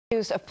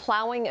accused of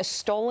plowing a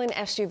stolen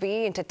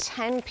SUV into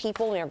 10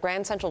 people near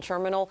Grand Central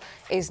Terminal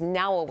is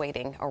now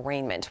awaiting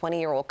arraignment.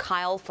 20-year-old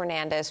Kyle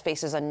Fernandez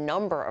faces a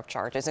number of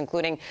charges,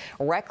 including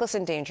reckless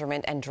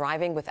endangerment and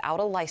driving without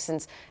a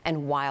license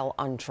and while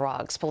on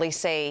drugs. Police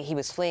say he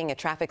was fleeing a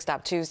traffic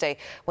stop Tuesday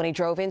when he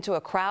drove into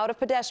a crowd of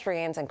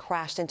pedestrians and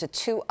crashed into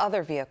 2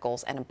 other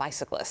vehicles and a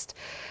bicyclist.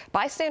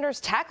 Bystanders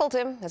tackled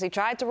him as he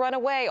tried to run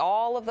away.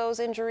 All of those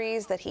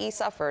injuries that he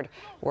suffered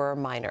were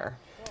minor.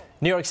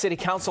 New York City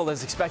Council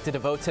is expected to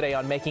vote today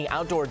on making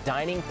outdoor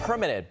dining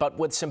permanent, but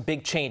with some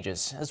big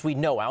changes. As we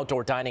know,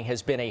 outdoor dining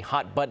has been a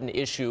hot button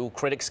issue.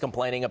 Critics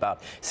complaining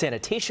about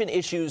sanitation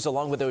issues,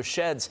 along with those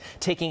sheds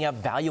taking up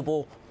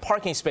valuable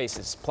parking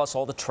spaces, plus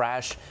all the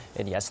trash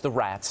and, yes, the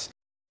rats.